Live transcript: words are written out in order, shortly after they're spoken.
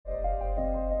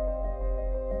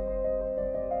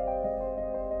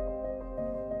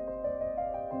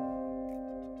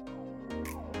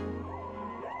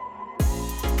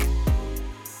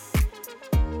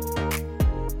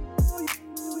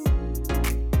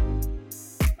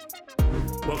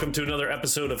Welcome to another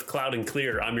episode of Cloud and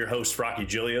Clear. I'm your host, Rocky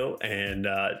Giglio. And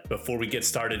before we get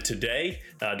started today,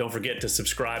 don't forget to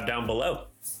subscribe down below.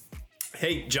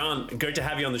 Hey, John, great to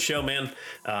have you on the show, man.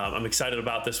 I'm excited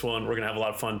about this one. We're going to have a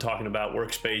lot of fun talking about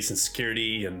workspace and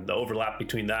security and the overlap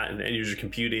between that and end user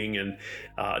computing and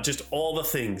just all the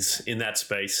things in that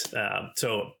space.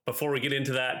 So before we get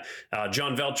into that,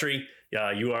 John Veltri,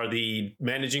 you are the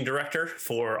managing director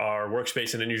for our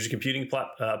workspace and end user computing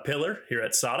pillar here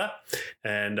at SADA.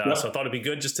 And so I thought it'd be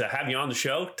good just to have you on the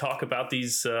show, talk about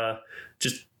these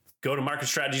just go-to-market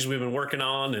strategies we've been working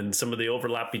on and some of the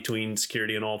overlap between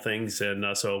security and all things.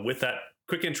 And so with that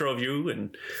quick intro of you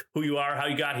and who you are, how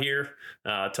you got here,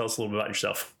 tell us a little bit about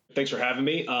yourself. Thanks for having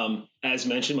me. As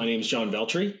mentioned, my name is John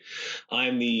Veltri.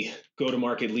 I'm the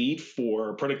go-to-market lead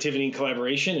for productivity and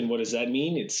collaboration. And what does that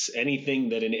mean? It's anything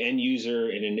that an end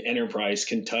user in an enterprise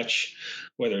can touch,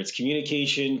 whether it's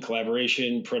communication,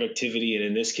 collaboration, productivity, and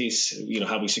in this case,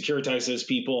 how we securitize those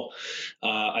people.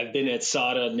 I've been at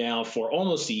SADA now for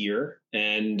almost a year,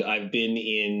 and I've been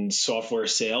in software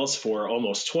sales for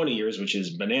almost 20 years, which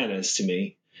is bananas to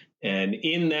me. And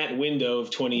in that window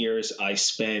of 20 years, I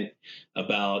spent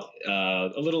about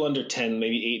a little under 10,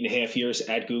 maybe 8.5 years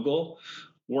at Google,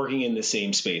 working in the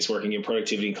same space, working in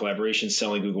productivity and collaboration,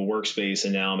 selling Google Workspace.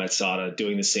 And now I'm at SADA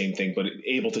doing the same thing, but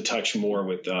able to touch more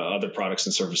with other products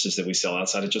and services that we sell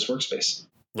outside of just Workspace.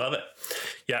 Love it.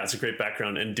 Yeah, it's a great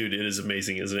background. And dude, it is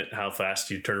amazing, isn't it? How fast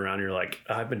you turn around and you're like,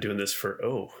 I've been doing this for,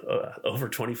 over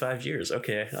 25 years.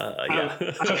 Okay. Yeah.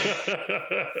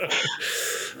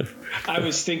 I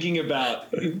was thinking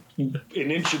about an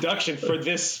introduction for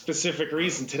this specific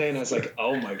reason today. And I was like,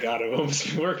 oh my God, I've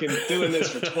almost been doing this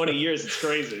for 20 years. It's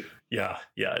crazy. Yeah.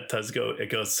 It does go. It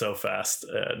goes so fast.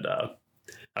 And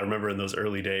I remember in those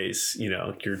early days,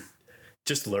 you're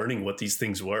just learning what these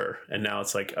things were. And now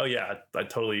it's like, oh yeah,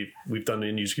 we've done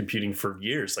end user computing for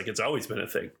years. Like it's always been a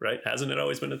thing, right? Hasn't it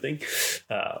always been a thing?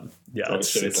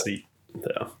 It's neat.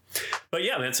 But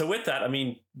yeah, man. So with that,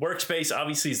 Workspace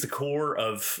obviously is the core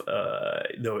of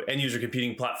the end user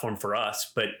computing platform for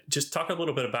us, but just talk a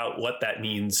little bit about what that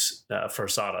means for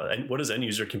SADA. And what does end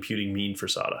user computing mean for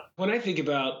SADA? When I think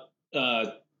about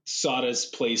SADA's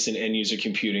place in end user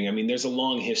computing, there's a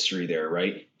long history there,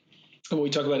 right? When we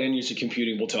talk about end user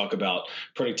computing, we'll talk about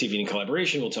productivity and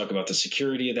collaboration. We'll talk about the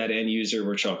security of that end user.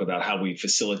 We'll talk about how we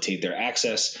facilitate their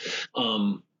access.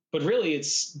 But really,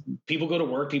 it's people go to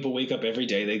work, people wake up every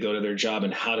day, they go to their job,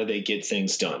 and how do they get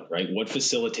things done, right? What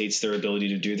facilitates their ability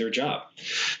to do their job?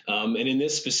 And in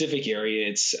this specific area,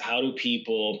 it's how do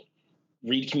people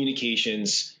read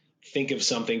communications, think of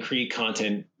something, create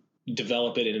content,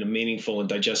 develop it in a meaningful and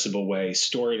digestible way,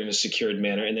 store it in a secured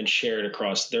manner, and then share it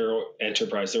across their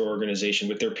enterprise, their organization,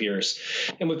 with their peers,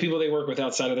 and with people they work with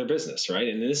outside of their business, right?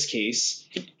 And in this case,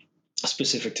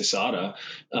 specific to SADA,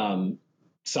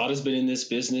 SADA's been in this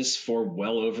business for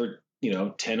well over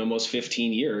 10, almost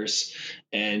 15 years.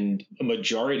 And a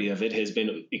majority of it has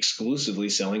been exclusively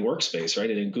selling Workspace, right?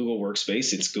 And in Google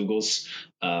Workspace, it's Google's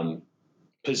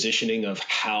positioning of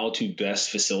how to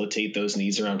best facilitate those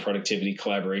needs around productivity,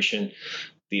 collaboration,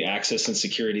 the access and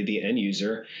security of the end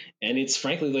user. And it's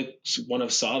frankly like one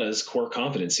of SADA's core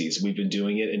competencies. We've been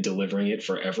doing it and delivering it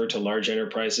forever to large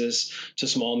enterprises, to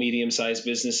small, medium-sized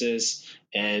businesses,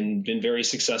 and been very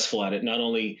successful at it, not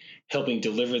only helping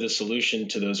deliver the solution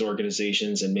to those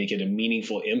organizations and make it a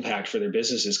meaningful impact for their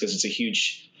businesses, because it's a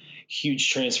huge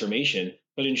transformation,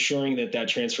 but ensuring that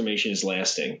transformation is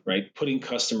lasting, right? Putting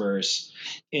customers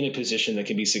in a position that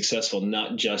can be successful,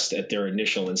 not just at their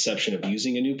initial inception of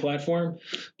using a new platform,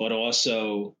 but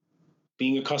also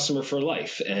being a customer for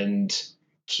life and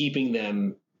keeping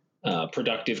them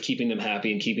productive, keeping them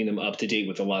happy, and keeping them up to date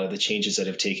with a lot of the changes that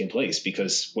have taken place.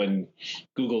 Because when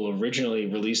Google originally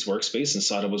released Workspace, and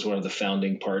SADA was one of the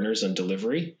founding partners on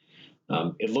delivery,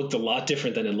 it looked a lot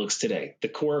different than it looks today. The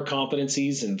core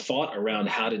competencies and thought around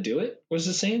how to do it was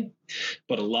the same,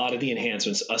 but a lot of the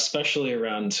enhancements, especially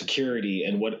around security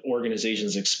and what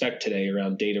organizations expect today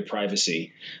around data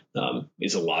privacy,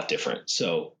 is a lot different.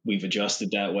 So we've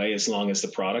adjusted that way as long as the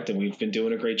product, and we've been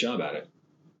doing a great job at it.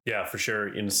 Yeah, for sure.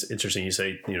 And it's interesting you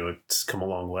say, it's come a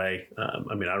long way.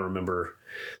 I remember,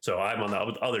 so I'm on the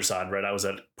other side, right? I was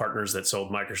at partners that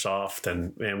sold Microsoft,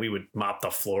 and we would mop the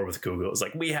floor with Google. It was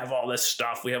like, we have all this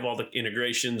stuff. We have all the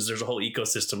integrations. There's a whole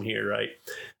ecosystem here, right?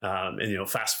 And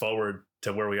fast forward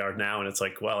to where we are now, and it's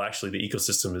like, well, actually the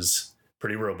ecosystem is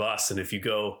pretty robust. And if you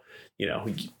go,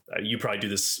 you probably do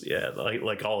this,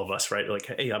 like all of us, right? Like,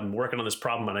 hey, I'm working on this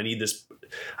problem and I need this.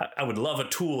 I would love a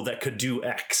tool that could do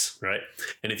X, right?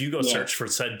 And if you go search for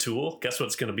said tool, guess what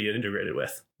it's going to be integrated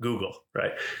with? Google,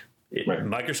 right? Right.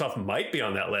 Microsoft might be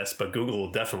on that list, but Google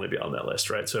will definitely be on that list,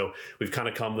 right? So we've kind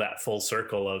of come that full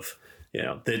circle of,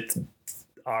 that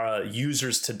our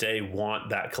users today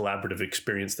want that collaborative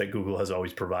experience that Google has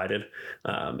always provided.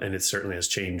 And it certainly has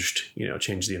changed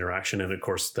the interaction. And of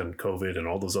course, then COVID and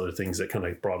all those other things that kind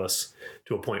of brought us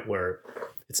to a point where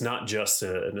it's not just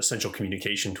an essential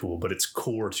communication tool, but it's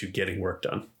core to getting work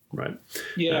done, right?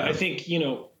 Yeah, I think,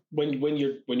 when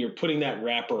you're putting that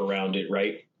wrapper around it,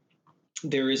 right,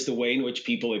 there is the way in which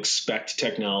people expect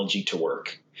technology to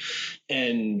work.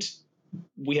 And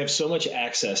we have so much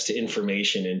access to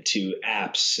information into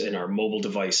apps and our mobile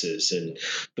devices, and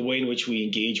the way in which we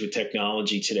engage with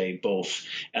technology today, both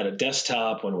at a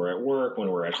desktop, when we're at work, when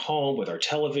we're at home, with our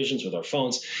televisions, with our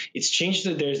phones. It's changed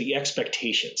that there's the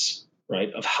expectations,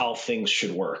 right, of how things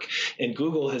should work. And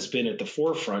Google has been at the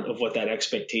forefront of what that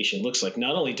expectation looks like,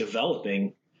 not only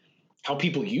developing how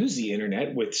people use the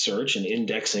internet with search and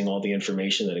indexing all the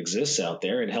information that exists out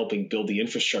there and helping build the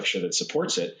infrastructure that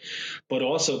supports it, but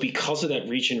also because of that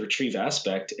reach and retrieve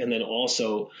aspect, and then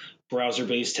also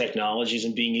browser-based technologies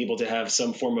and being able to have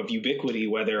some form of ubiquity,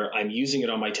 whether I'm using it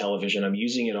on my television, I'm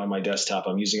using it on my desktop,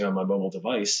 I'm using it on my mobile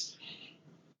device.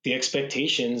 The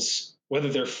expectations, whether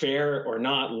they're fair or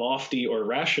not, lofty or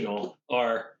rational,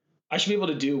 are I should be able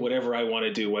to do whatever I want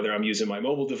to do, whether I'm using my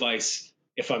mobile device,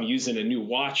 if I'm using a new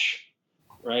watch,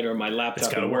 right, or my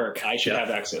laptop at work, I should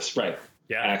have access, right?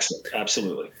 Yeah, access,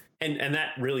 absolutely. And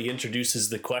that really introduces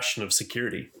the question of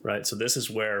security, right? So this is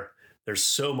where there's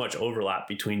so much overlap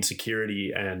between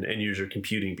security and end user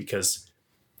computing, because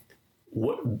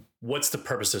what's the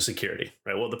purpose of security,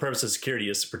 right? Well, the purpose of security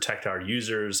is to protect our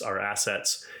users, our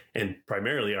assets, and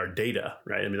primarily our data,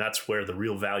 right? I mean, that's where the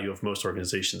real value of most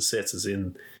organizations sits, is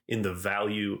in the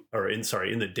value, or in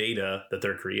the data that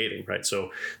they're creating, right?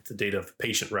 So the data of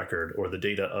patient record, or the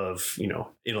data of,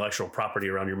 intellectual property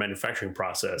around your manufacturing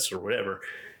process or whatever.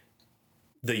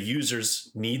 The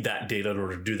users need that data in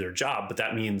order to do their job, but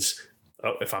that means,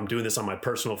 if I'm doing this on my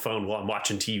personal phone while I'm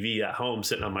watching TV at home,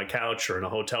 sitting on my couch, or in a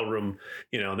hotel room,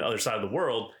 on the other side of the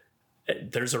world,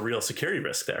 there's a real security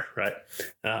risk there, right?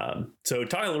 So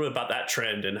talk a little bit about that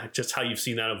trend and just how you've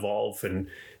seen that evolve, and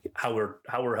how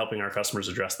we're helping our customers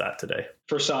address that today.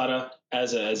 For SADA,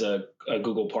 as a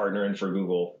Google partner, and for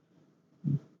Google,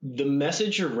 the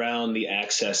message around the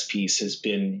access piece has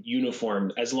been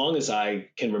uniform as long as I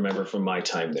can remember from my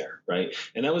time there, right?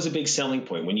 And that was a big selling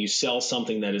point. When you sell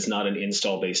something that is not an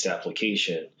install-based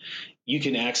application, you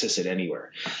can access it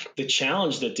anywhere. The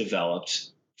challenge that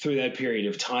developed through that period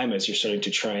of time, as you're starting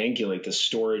to triangulate the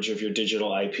storage of your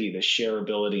digital IP, the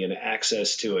shareability and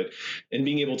access to it, and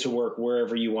being able to work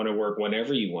wherever you want to work,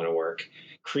 whenever you want to work,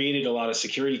 created a lot of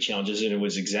security challenges, and it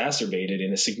was exacerbated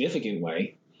in a significant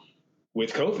way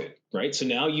with COVID, right? So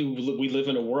now we live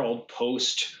in a world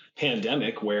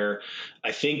post-pandemic where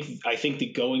I think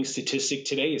the going statistic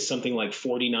today is something like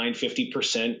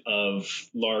 49-50% of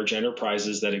large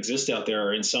enterprises that exist out there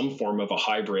are in some form of a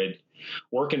hybrid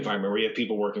work environment, where you have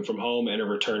people working from home and a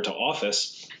return to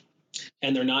office,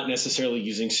 and they're not necessarily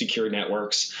using secure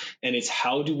networks. And it's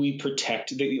how do we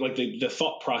protect the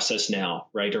thought process now,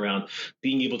 right, around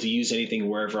being able to use anything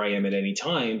wherever I am at any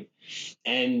time,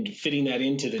 and fitting that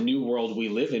into the new world we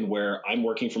live in, where I'm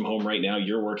working from home right now,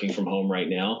 you're working from home right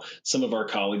now, some of our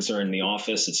colleagues are in the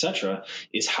office, et cetera,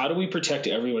 is how do we protect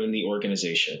everyone in the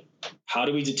organization? How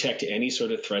do we detect any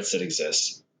sort of threats that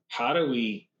exist? How do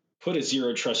we put a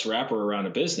zero trust wrapper around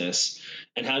a business?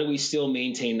 And how do we still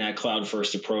maintain that cloud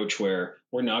first approach, where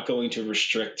we're not going to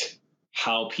restrict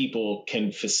how people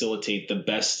can facilitate the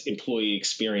best employee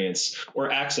experience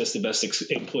or access the best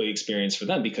employee experience for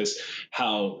them, because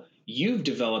how you've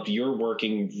developed your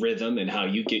working rhythm and how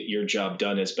you get your job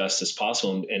done as best as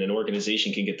possible, and an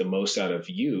organization can get the most out of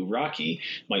you, Rocky,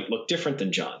 might look different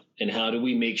than John. And how do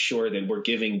we make sure that we're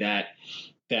giving that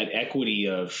equity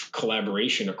of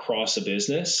collaboration across a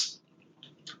business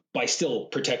by still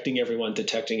protecting everyone,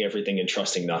 detecting everything, and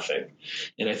trusting nothing?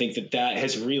 And I think that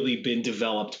has really been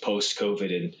developed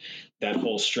post-COVID, and that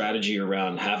whole strategy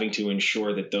around having to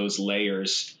ensure that those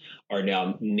layers are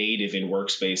now native in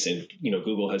Workspace. And,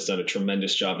 Google has done a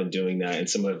tremendous job in doing that. And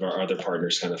some of our other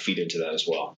partners kind of feed into that as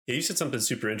well. Yeah, you said something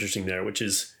super interesting there, which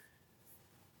is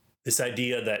this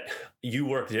idea that you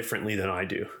work differently than I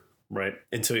do, right?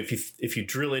 And so if you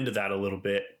drill into that a little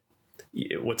bit,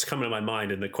 what's coming to my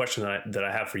mind, and the question that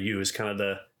I have for you, is kind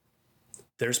of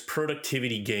there's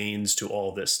productivity gains to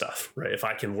all this stuff, right? If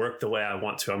I can work the way I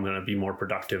want to, I'm going to be more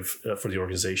productive for the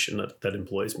organization that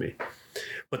employs me.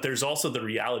 But there's also the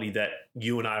reality that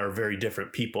you and I are very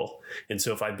different people. And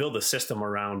so if I build a system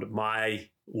around my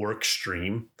work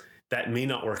stream, that may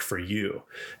not work for you.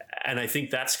 And I think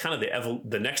that's kind of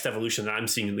the next evolution that I'm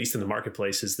seeing, at least in the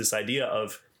marketplace, is this idea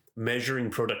of measuring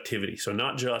productivity. So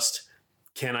not just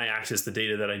can I access the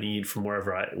data that I need from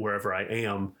wherever I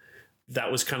am. That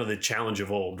was kind of the challenge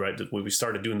of old, right? When we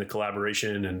started doing the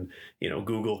collaboration, and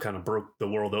Google kind of broke the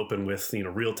world open with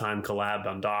real-time collab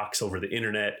on Docs over the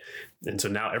internet, and so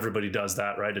now everybody does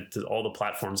that, right? All the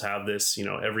platforms have this.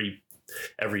 Every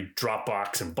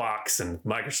Dropbox and Box and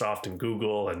Microsoft and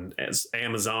Google and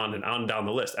Amazon and on down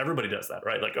the list, everybody does that,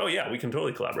 right? Like, oh yeah, we can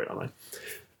totally collaborate online.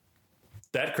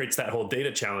 That creates that whole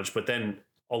data challenge, but then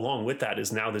along with that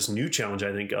is now this new challenge,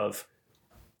 I think, of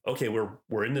okay,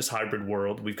 we're in this hybrid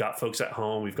world. We've got folks at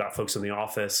home. We've got folks in the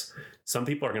office. Some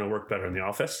people are going to work better in the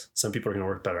office. Some people are going to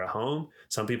work better at home.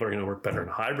 Some people are going to work better in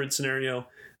a hybrid scenario.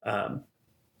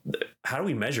 How do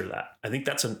we measure that? I think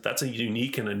that's a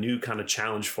unique and a new kind of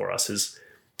challenge for us.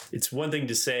 It's one thing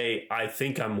to say, I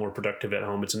think I'm more productive at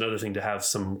home. It's another thing to have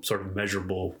some sort of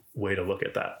measurable way to look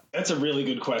at that. That's a really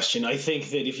good question. I think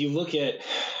that if you look at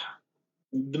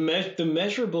the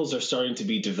measurables are starting to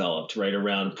be developed right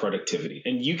around productivity,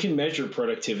 and you can measure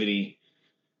productivity.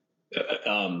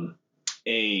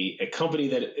 A company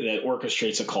that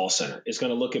orchestrates a call center is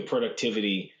going to look at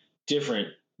productivity different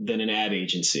than an ad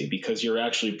agency, because you're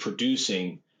actually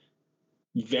producing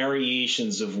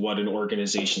variations of what an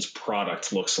organization's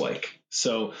product looks like.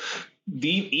 So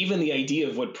even the idea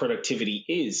of what productivity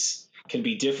is can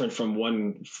be different from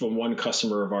one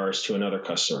customer of ours to another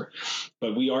customer.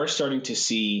 But we are starting to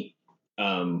see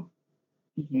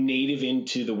native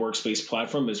into the Workspace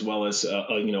platform, as well as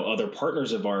other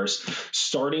partners of ours,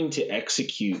 starting to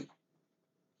execute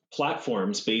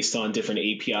platforms based on different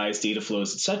APIs, data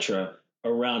flows, etc.,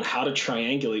 around how to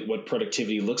triangulate what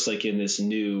productivity looks like in this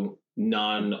new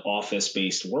non-office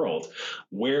based world.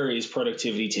 Where is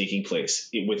productivity taking place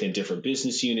within different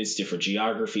business units, different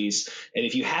geographies? And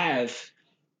if you have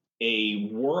a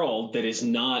world that is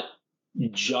not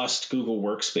just Google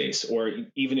Workspace, or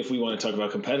even if we want to talk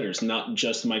about competitors, not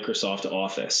just Microsoft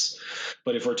Office,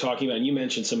 but if we're talking about, and you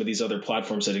mentioned some of these other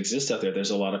platforms that exist out there,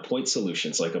 there's a lot of point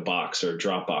solutions like a Box or a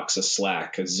Dropbox, a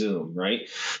Slack, a Zoom, right?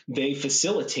 They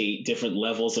facilitate different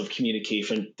levels of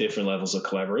communication, different levels of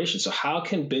collaboration. So how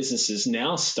can businesses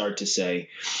now start to say,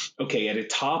 okay, at a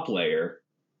top layer,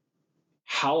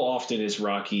 how often is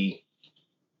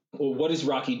what is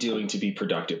Rocky doing to be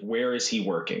productive? Where is he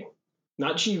working?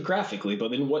 Not geographically,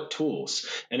 but in what tools?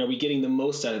 And are we getting the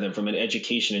most out of them from an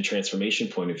education and transformation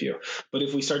point of view? But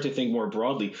if we start to think more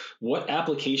broadly, what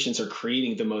applications are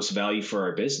creating the most value for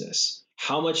our business?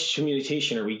 How much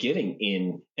communication are we getting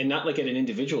in, and not like at an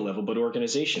individual level, but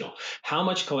organizational? How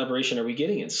much collaboration are we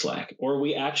getting in Slack? Or are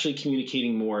we actually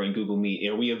communicating more in Google Meet?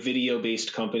 Are we a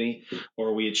video-based company, or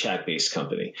are we a chat-based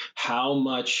company? How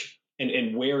much...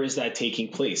 And where is that taking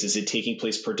place? Is it taking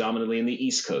place predominantly in the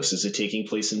East Coast? Is it taking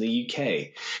place in the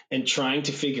UK? And trying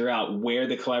to figure out where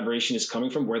the collaboration is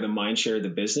coming from, where the mind share of the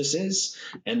business is,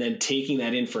 and then taking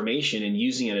that information and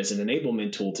using it as an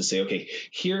enablement tool to say, okay,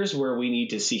 here's where we need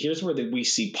to see, here's where we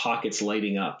see pockets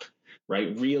lighting up,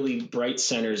 right? Really bright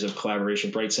centers of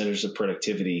collaboration, bright centers of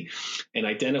productivity, and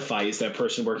identify, is that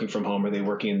person working from home? Are they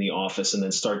working in the office? And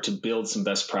then start to build some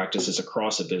best practices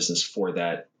across a business for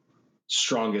that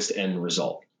strongest end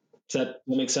result. Does that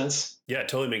make sense? Yeah, it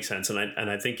totally makes sense. And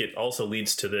I think it also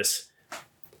leads to this,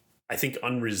 I think,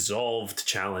 unresolved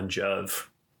challenge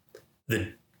of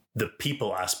the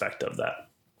people aspect of that.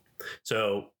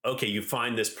 So, okay, you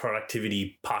find this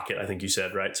productivity pocket, I think you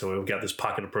said, right? So we've got this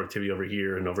pocket of productivity over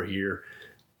here and over here.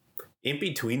 In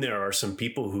between, there are some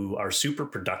people who are super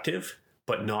productive,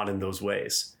 but not in those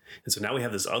ways. And so now we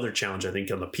have this other challenge, I think,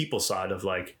 on the people side of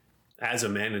like, as a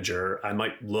manager, I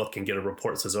might look and get a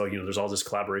report that says, oh, there's all this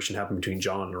collaboration happening between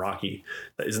John and Rocky.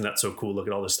 Isn't that so cool? Look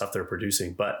at all this stuff they're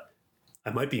producing. But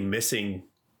I might be missing,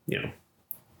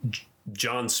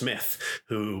 John Smith,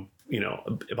 who,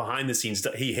 behind the scenes,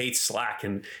 he hates Slack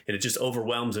and it just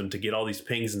overwhelms him to get all these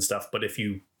pings and stuff. But if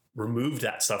you remove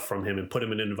that stuff from him and put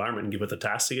him in an environment and give it the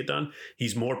task to get done,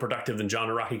 he's more productive than John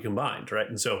and Rocky combined, right?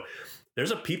 And so there's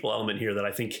a people element here that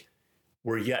I think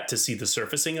we're yet to see the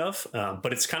surfacing of,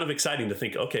 but it's kind of exciting to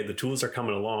think, okay, the tools are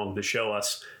coming along to show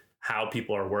us how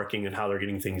people are working and how they're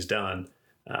getting things done.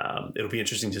 It'll be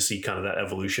interesting to see kind of that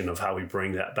evolution of how we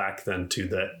bring that back then to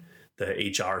the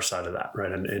HR side of that,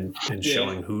 right? And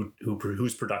showing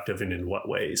who's productive and in what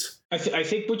ways. I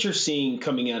think what you're seeing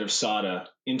coming out of SADA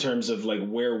in terms of like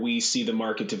where we see the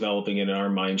market developing in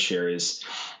our mind share is,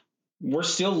 we're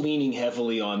still leaning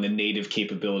heavily on the native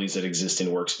capabilities that exist in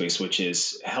Workspace, which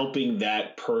is helping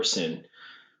that person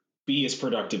be as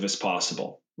productive as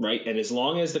possible, right? And as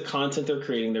long as the content they're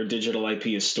creating, their digital IP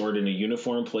is stored in a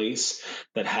uniform place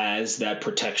that has that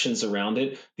protections around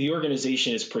it, the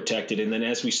organization is protected. And then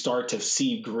as we start to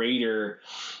see greater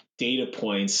data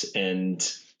points and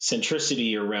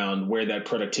centricity around where that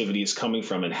productivity is coming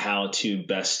from and how to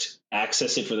best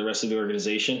access it for the rest of the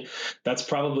organization, that's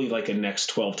probably like a next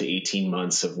 12 to 18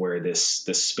 months of where this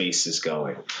space is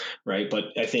going, right?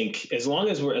 But I think as long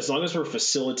as we're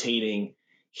facilitating,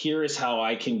 here is how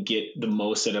I can get the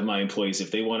most out of my employees.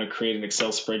 If they want to create an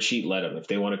Excel spreadsheet, let them. If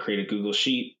they want to create a Google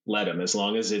Sheet, let them. As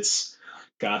long as it's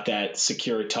got that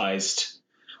securitized,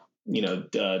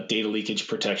 data leakage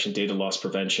protection, data loss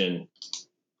prevention,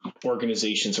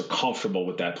 organizations are comfortable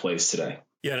with that place today.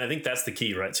 Yeah, and I think that's the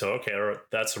key, right? So, okay,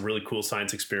 that's a really cool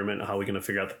science experiment. How are we going to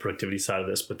figure out the productivity side of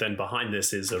this? But then behind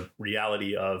this is a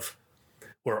reality of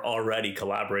we're already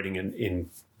collaborating in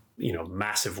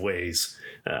massive ways.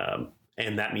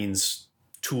 And that means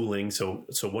tooling. So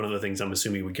one of the things I'm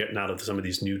assuming we're getting out of some of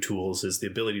these new tools is the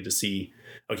ability to see,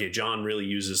 okay, John really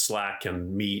uses Slack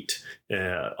and Meet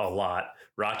a lot.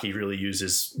 Rocky really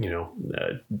uses,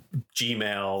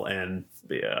 Gmail and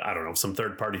I don't know, some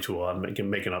third-party tool. I'm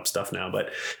making up stuff now,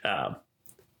 but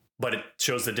it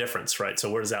shows the difference, right? So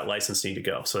where does that license need to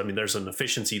go? So, I mean, there's an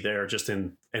efficiency there just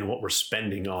in what we're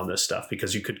spending on this stuff,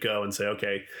 because you could go and say,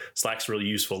 okay, Slack's really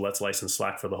useful. Let's license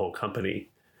Slack for the whole company.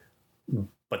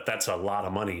 But that's a lot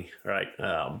of money, right?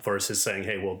 Versus saying,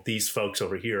 hey, well, these folks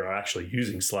over here are actually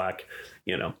using Slack.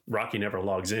 Rocky never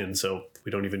logs in, so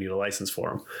we don't even need a license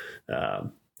for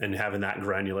them. And having that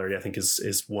granularity, I think,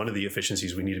 is one of the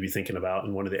efficiencies we need to be thinking about,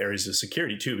 and one of the areas of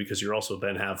security too, because you're also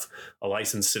then have a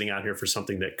license sitting out here for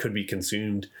something that could be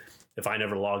consumed. If I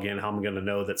never log in, how am I going to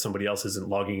know that somebody else isn't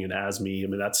logging in as me? I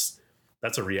mean, that's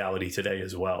a reality today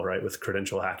as well, right? With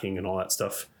credential hacking and all that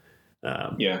stuff.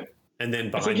 Yeah. And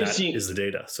then behind that is the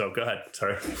data. So go ahead.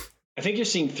 Sorry. I think you're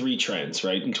seeing three trends,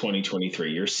 right, in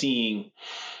 2023. You're seeing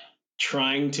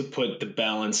trying to put the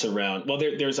balance around. Well,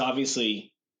 there's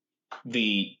obviously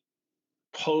the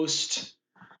post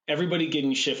everybody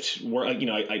getting shift work.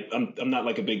 I'm not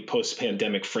like a big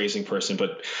post-pandemic phrasing person,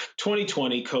 but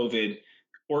 2020 COVID,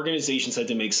 organizations had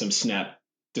to make some snap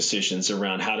decisions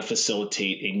around how to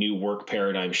facilitate a new work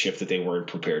paradigm shift that they weren't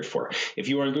prepared for. If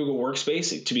you were in Google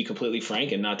Workspace, to be completely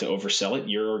frank and not to oversell it,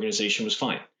 your organization was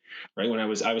fine. Right. When I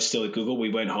was still at Google, we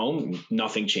went home,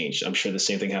 nothing changed. I'm sure the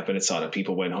same thing happened at SADA.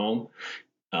 People went home.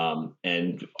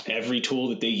 And every tool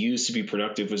that they used to be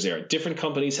productive was there. Different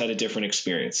companies had a different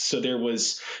experience. So there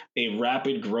was a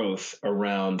rapid growth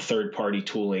around third-party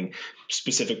tooling,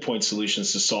 specific point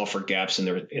solutions to solve for gaps in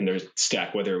their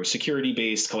stack, whether it was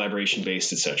security-based,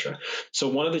 collaboration-based, et cetera. So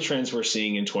one of the trends we're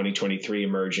seeing in 2023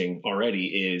 emerging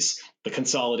already is the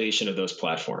consolidation of those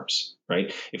platforms,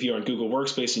 right? If you're on Google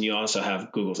Workspace and you also have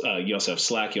you also have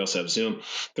Slack, you also have Zoom,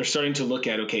 they're starting to look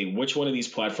at, okay, which one of these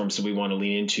platforms do we want to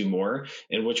lean into more?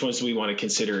 And which ones do we want to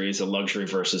consider is a luxury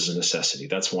versus a necessity?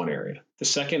 That's one area. The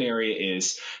second area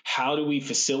is how do we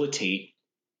facilitate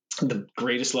the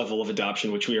greatest level of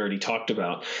adoption, which we already talked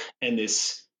about, and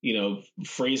this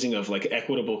phrasing of like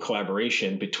equitable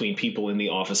collaboration between people in the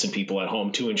office and people at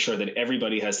home to ensure that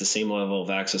everybody has the same level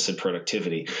of access and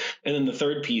productivity. And then the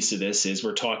third piece of this is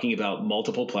we're talking about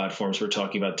multiple platforms. We're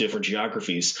talking about different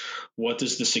geographies. What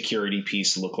does the security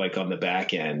piece look like on the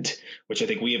back end, which I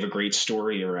think we have a great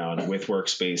story around with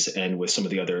Workspace and with some of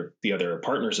the other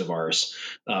partners of ours.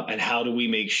 And how do we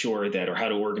make sure that, or how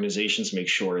do organizations make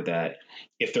sure that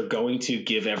if they're going to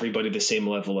give everybody the same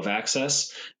level of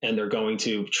access and they're going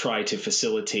to try to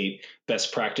facilitate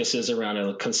best practices around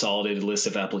a consolidated list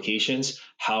of applications,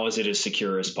 how is it as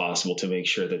secure as possible to make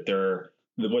sure that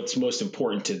what's most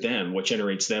important to them, what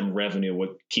generates them revenue,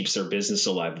 what keeps their business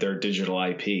alive, their digital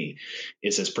IP,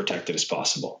 is as protected as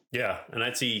possible? Yeah, and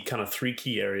I'd see kind of three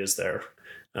key areas there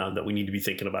that we need to be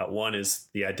thinking about. One is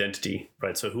the identity,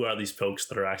 right? So who are these folks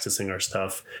that are accessing our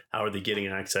stuff? How are they getting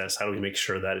access? How do we make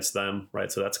sure that it's them, right?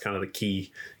 So that's kind of the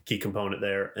key component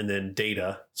there. And then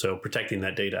data. So protecting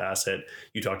that data asset.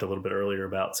 You talked a little bit earlier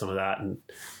about some of that and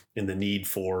the need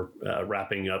for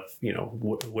wrapping up,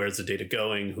 where's the data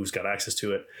going? Who's got access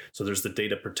to it? So there's the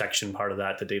data protection part of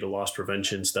that, the data loss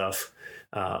prevention stuff.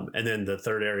 And then the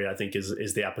third area, I think,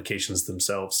 is the applications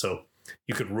themselves. So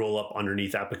you could roll up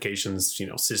underneath applications,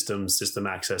 systems, system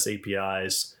access,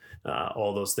 APIs,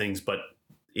 all those things. But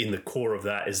in the core of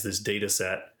that is this data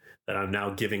set that I'm now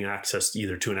giving access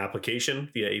either to an application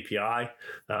via API,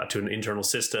 to an internal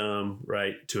system,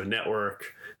 right, to a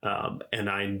network. And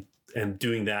I am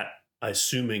doing that,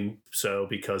 assuming so,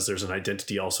 because there's an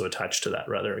identity also attached to that,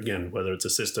 whether it's a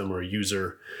system or a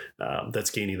user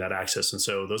that's gaining that access. And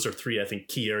so those are three, I think,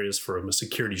 key areas from a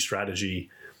security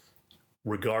strategy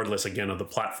regardless, again, of the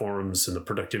platforms and the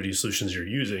productivity solutions you're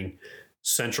using,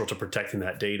 central to protecting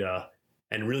that data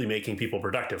and really making people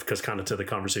productive. Because kind of to the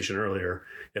conversation earlier,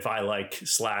 if I like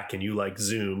Slack and you like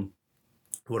Zoom,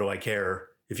 what do I care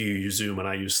if you use Zoom and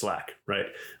I use Slack, right?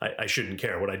 I shouldn't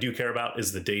care. What I do care about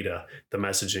is the data, the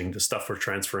messaging, the stuff we're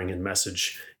transferring in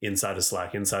message inside of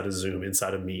Slack, inside of Zoom,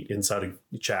 inside of Meet, inside of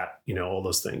chat, all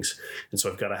those things. And so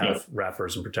I've got to have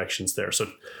wrappers and protections there. So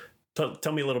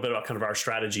tell me a little bit about kind of our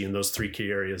strategy in those three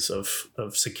key areas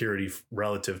of security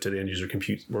relative to the end user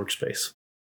compute workspace.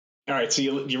 All right, so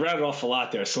you rattled off a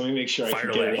lot there, so let me make sure I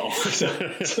can get it all. So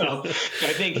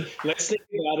I think let's think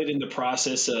about it in the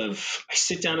process of I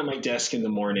sit down at my desk in the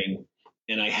morning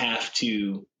and I have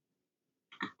to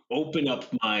open up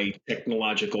my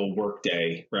technological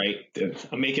workday, right?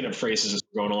 I'm making up phrases as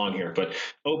we're going along here, but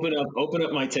open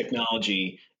up my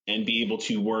technology and be able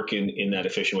to work in that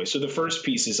efficient way. So the first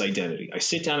piece is identity. I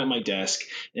sit down at my desk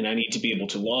and I need to be able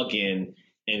to log in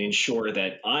and ensure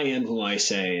that I am who I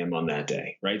say I am on that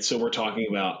day, right? So we're talking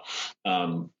about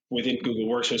within Google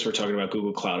Workspace, we're talking about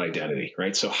Google Cloud Identity,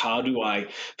 right? So how do I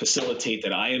facilitate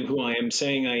that I am who I am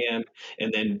saying I am,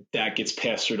 and then that gets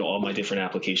passed through to all my different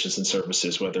applications and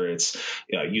services, whether it's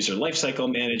user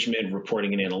lifecycle management,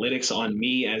 reporting and analytics on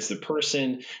me as the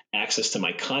person, access to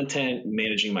my content,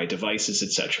 managing my devices,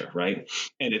 etc., right?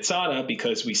 And at SADA,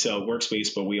 because we sell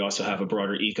Workspace, but we also have a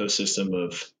broader ecosystem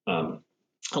of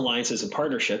alliances and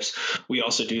partnerships. We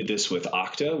also do this with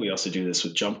Okta. We also do this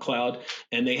with JumpCloud,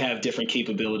 and they have different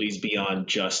capabilities beyond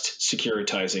just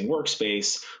securitizing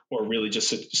Workspace or really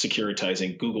just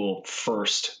securitizing Google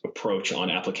first approach on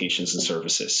applications and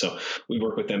services. So we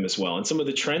work with them as well. And some of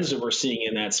the trends that we're seeing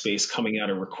in that space coming out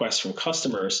of requests from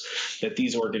customers that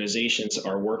these organizations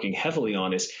are working heavily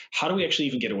on is how do we actually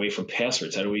even get away from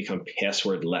passwords? How do we become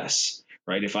passwordless?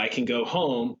 Right? If I can go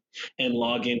home and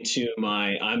log into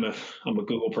I'm a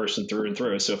Google person through and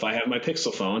through. So if I have my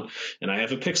Pixel phone and I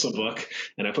have a Pixel book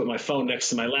and I put my phone next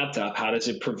to my laptop, how does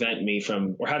it prevent me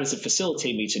from, or how does it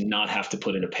facilitate me to not have to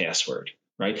put in a password?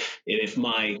 Right?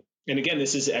 And again,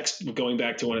 this is going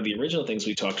back to one of the original things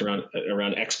we talked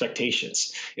around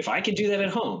expectations. If I can do that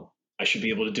at home, I should be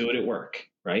able to do it at work.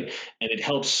 Right? And it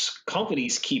helps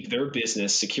companies keep their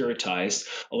business securitized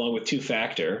along with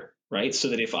two-factor, right? So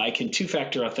that if I can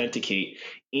two-factor authenticate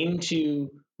into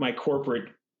my corporate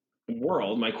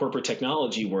world, my corporate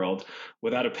technology world,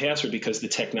 without a password, because the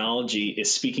technology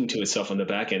is speaking to itself on the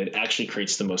back end, it actually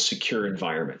creates the most secure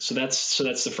environment. So that's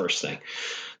the first thing.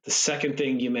 The second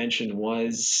thing you mentioned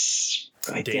was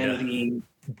identity.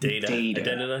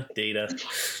 Data.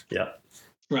 Yeah.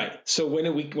 Right. So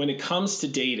when it comes to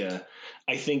data,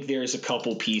 I think there's a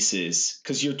couple pieces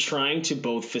because you're trying to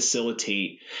both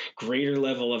facilitate greater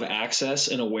level of access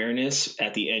and awareness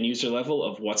at the end user level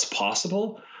of what's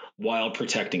possible while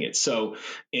protecting it. So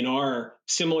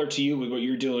similar to you with what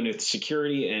you're doing with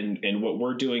security and what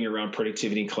we're doing around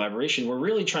productivity and collaboration, we're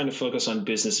really trying to focus on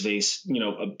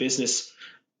business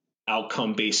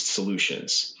outcome based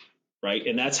solutions, right?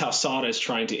 And that's how SADA is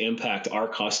trying to impact our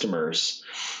customers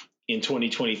in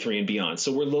 2023 and beyond.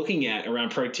 So we're looking at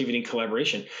around productivity and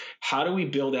collaboration. How do we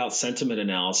build out sentiment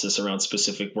analysis around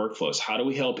specific workflows? How do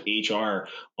we help HR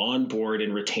onboard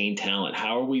and retain talent?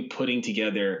 How are we putting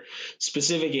together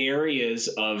specific areas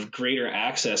of greater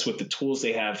access with the tools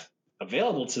they have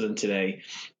available to them today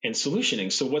and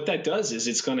solutioning? So what that does is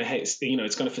it's going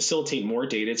to facilitate more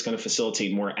data. It's going to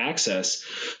facilitate more access.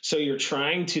 So you're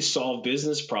trying to solve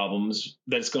business problems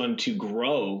that's going to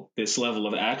grow this level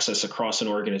of access across an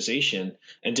organization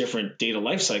and different data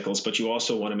life cycles, but you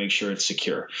also want to make sure it's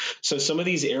secure. So some of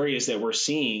these areas that we're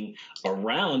seeing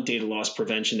around data loss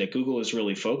prevention that Google is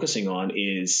really focusing on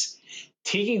is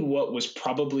taking what was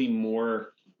probably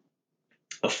more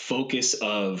a focus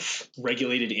of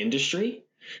regulated industry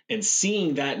and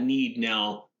seeing that need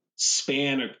now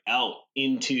span out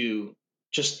into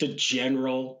just the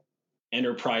general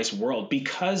enterprise world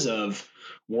because of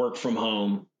work from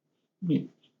home,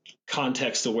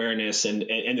 context awareness, and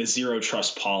the zero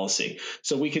trust policy.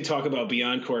 So we could talk about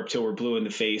BeyondCorp till we're blue in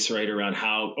the face, right, around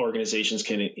how organizations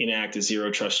can enact a zero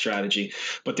trust strategy.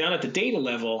 But down at the data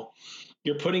level,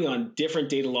 you're putting on different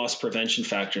data loss prevention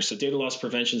factors. So data loss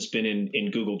prevention has been in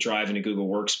Google Drive and in Google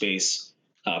Workspace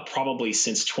probably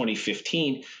since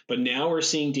 2015. But now we're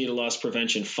seeing data loss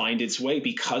prevention find its way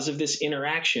because of this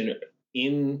interaction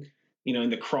in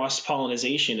the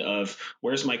cross-pollination of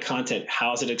where's my content,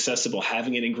 how is it accessible,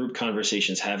 having it in group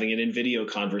conversations, having it in video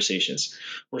conversations.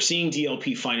 We're seeing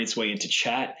DLP find its way into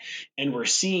chat, and we're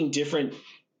seeing different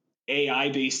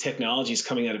AI-based technologies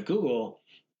coming out of Google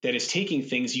that is taking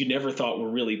things you never thought were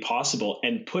really possible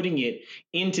and putting it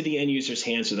into the end user's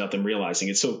hands without them realizing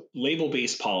it. So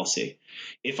label-based policy.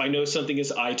 If I know something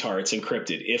is ITAR, it's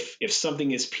encrypted. If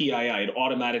something is PII, it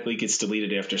automatically gets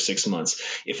deleted after 6 months.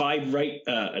 If I write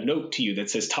a note to you that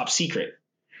says top secret,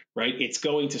 right, it's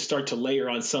going to start to layer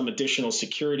on some additional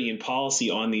security and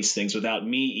policy on these things without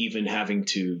me even having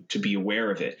to be aware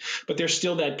of it. But there's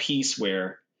still that piece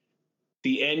where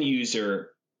the end user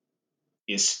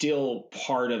is still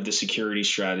part of the security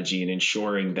strategy and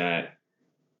ensuring that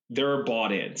they're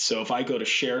bought in. So if I go to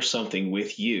share something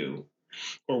with you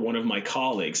or one of my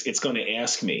colleagues, it's going to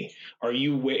ask me,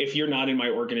 if you're not in my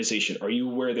organization, are you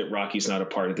aware that Rocky's not a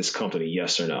part of this company?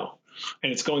 Yes or no?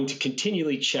 And it's going to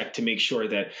continually check to make sure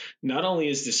that not only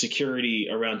is the security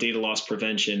around data loss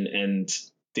prevention and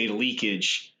data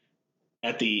leakage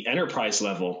at the enterprise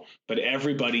level, but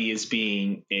everybody is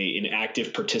being an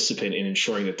active participant in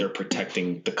ensuring that they're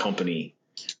protecting the company,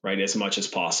 right, as much as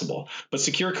possible. But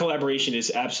secure collaboration is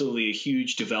absolutely a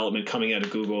huge development coming out of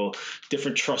Google.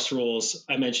 Different trust rules.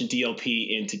 I mentioned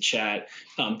DLP into chat,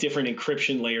 different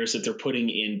encryption layers that they're putting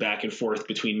in back and forth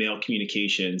between mail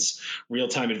communications,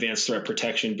 real-time advanced threat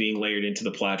protection being layered into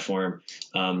the platform.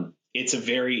 It's a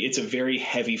very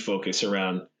heavy focus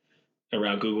around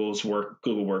Google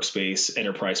Workspace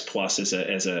Enterprise Plus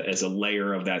as a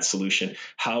layer of that solution.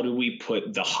 How do we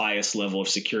put the highest level of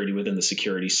security within the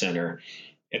security center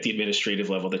at the administrative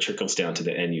level that trickles down to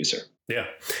the end user? Yeah.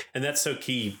 And that's so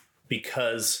key,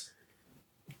 because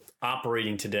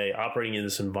operating in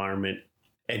this environment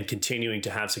and continuing to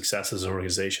have success as an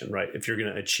organization, right? If you're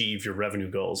going to achieve your revenue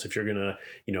goals, if you're going to,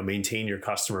 maintain your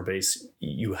customer base,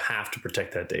 you have to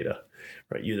protect that data,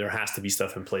 right? There has to be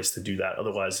stuff in place to do that.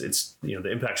 Otherwise, it's,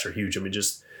 the impacts are huge. I mean,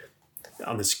 just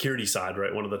on the security side,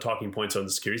 right? One of the talking points on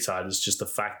the security side is just the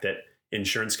fact that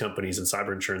insurance companies and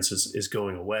cyber insurance is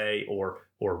going away, or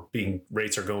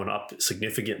rates are going up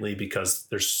significantly because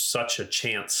there's such a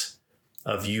chance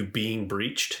of you being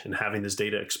breached and having this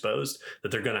data exposed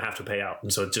that they're going to have to pay out.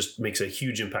 And so it just makes a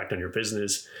huge impact on your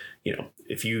business.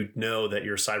 If you know that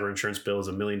your cyber insurance bill is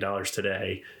 $1 million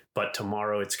today, but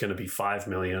tomorrow it's going to be $5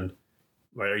 million,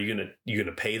 right? Are you going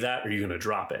to pay that, or are you going to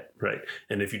drop it? Right.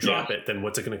 And if you drop it, then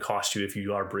what's it going to cost you if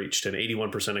you are breached? And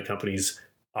 81% of companies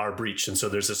are breached. And so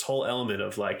there's this whole element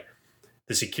of like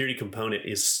the security component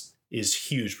is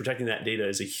huge. Protecting that data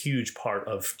is a huge part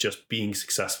of just being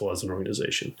successful as an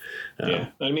organization. I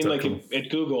mean, at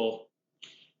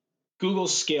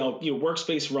Google's scale,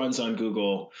 Workspace runs on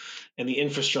Google and the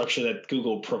infrastructure that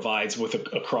Google provides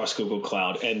across Google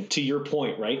Cloud. And to your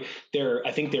point, right,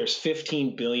 I think there's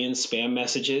 15 billion spam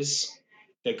messages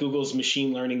that Google's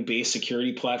machine learning based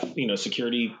security platform,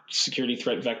 security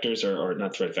threat vectors or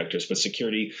not threat vectors, but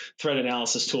security threat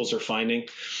analysis tools are finding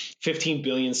 15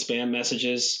 billion spam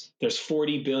messages. There's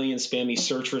 40 billion spammy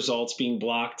search results being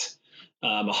blocked,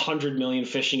 100 million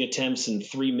phishing attempts, and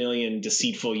 3 million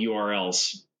deceitful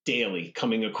URLs daily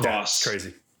coming across. Yeah, it's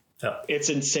crazy. Yeah. It's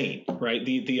insane, right?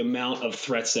 The amount of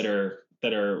threats that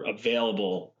are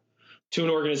available to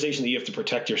an organization that you have to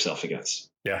protect yourself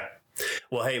against. Yeah.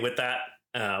 Well, hey, with that,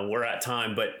 we're at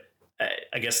time, but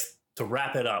I guess to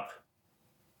wrap it up,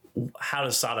 how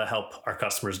does SADA help our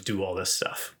customers do all this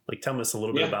stuff? Like, tell us a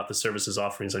little bit about the services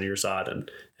offerings on your side,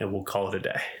 and we'll call it a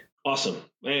day. Awesome.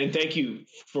 And thank you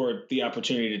for the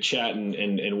opportunity to chat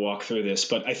and walk through this.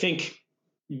 But I think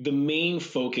the main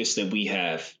focus that we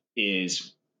have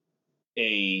is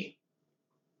a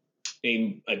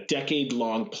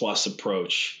decade-long plus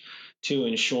approach to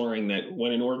ensuring that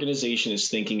when an organization is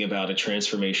thinking about a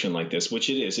transformation like this,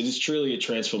 which it is truly a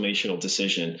transformational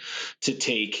decision to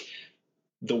take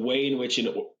the way in which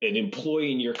an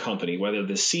employee in your company, whether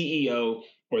the CEO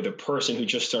or the person who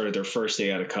just started their first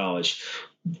day out of college,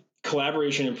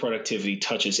 collaboration and productivity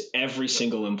touches every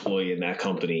single employee in that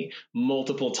company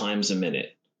multiple times a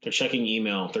minute. They're checking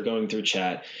email, they're going through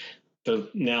chat.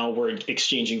 Now we're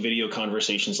exchanging video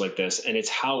conversations like this, and it's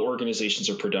how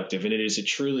organizations are productive. And it is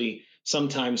truly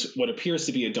sometimes what appears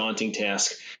to be a daunting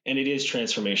task, and it is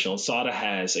transformational. SADA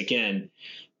has, again,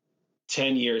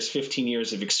 10 years, 15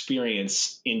 years of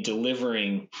experience in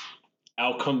delivering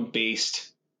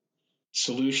outcome-based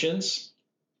solutions,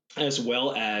 as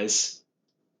well as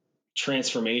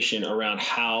transformation around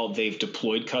how they've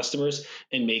deployed customers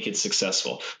and make it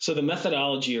successful. So the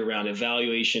methodology around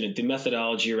evaluation and the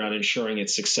methodology around ensuring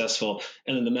it's successful,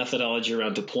 and then the methodology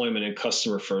around deployment and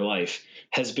customer for life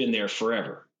has been there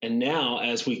forever. And now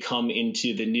as we come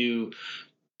into the new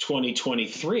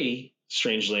 2023,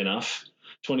 strangely enough,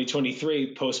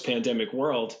 2023 post-pandemic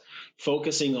world,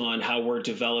 focusing on how we're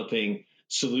developing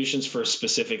solutions for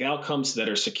specific outcomes that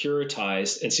are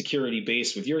securitized and security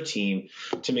based with your team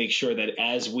to make sure that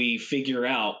as we figure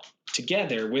out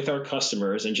together with our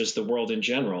customers and just the world in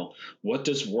general, what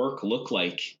does work look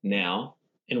like now?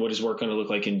 And what is work going to look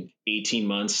like in 18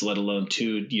 months, let alone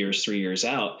 2 years, 3 years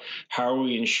out? How are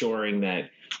we ensuring that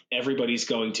everybody's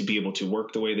going to be able to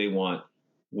work the way they want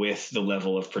with the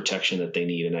level of protection that they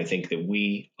need? And I think that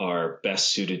we are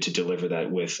best suited to deliver that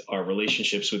with our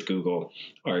relationships with Google,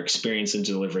 our experience in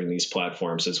delivering these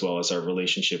platforms, as well as our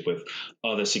relationship with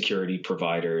other security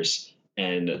providers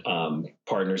and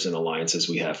partners and alliances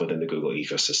we have within the Google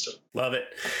ecosystem. Love it.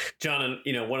 John,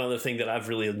 and one other thing that I've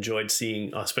really enjoyed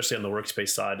seeing, especially on the workspace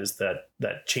side, is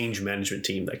that change management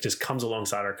team that just comes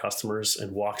alongside our customers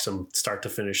and walks them start to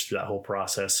finish through that whole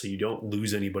process so you don't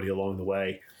lose anybody along the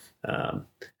way. And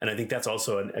I think that's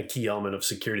also a key element of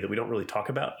security that we don't really talk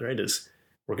about, right? Is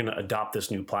we're going to adopt this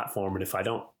new platform, and if I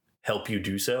don't help you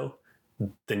do so,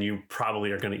 then you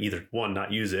probably are going to either, one,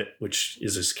 not use it, which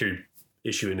is a security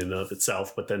issue in and of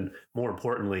itself, but then more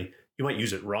importantly, you might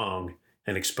use it wrong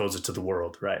and expose it to the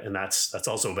world, right? And that's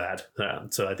also bad.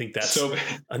 So I think that's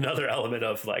another element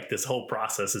of like this whole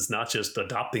process is not just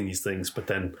adopting these things, but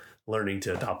then learning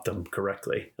to adopt them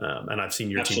correctly. And I've seen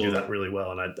your team do that really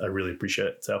well, and I really appreciate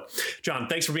it. So, John,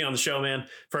 thanks for being on the show, man.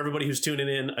 For everybody who's tuning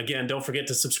in, again, don't forget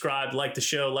to subscribe, like the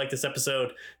show, like this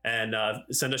episode, and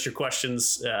send us your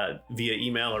questions via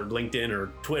email or LinkedIn or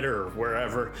Twitter or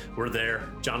wherever. We're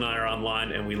there. John and I are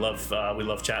online, and we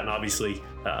love chatting, obviously,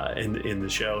 in the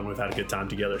show, and we've had a good time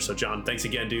together. So, John, thanks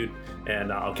again, dude,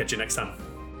 and I'll catch you next time.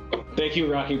 Thank you,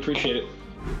 Rocky. Appreciate it.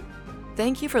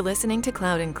 Thank you for listening to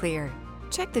Cloud and Clear.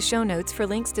 Check the show notes for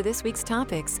links to this week's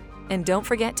topics. And don't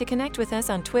forget to connect with us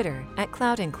on Twitter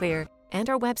 @CloudandClear and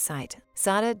our website,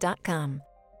 sada.com.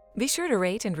 Be sure to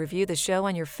rate and review the show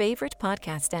on your favorite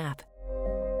podcast app.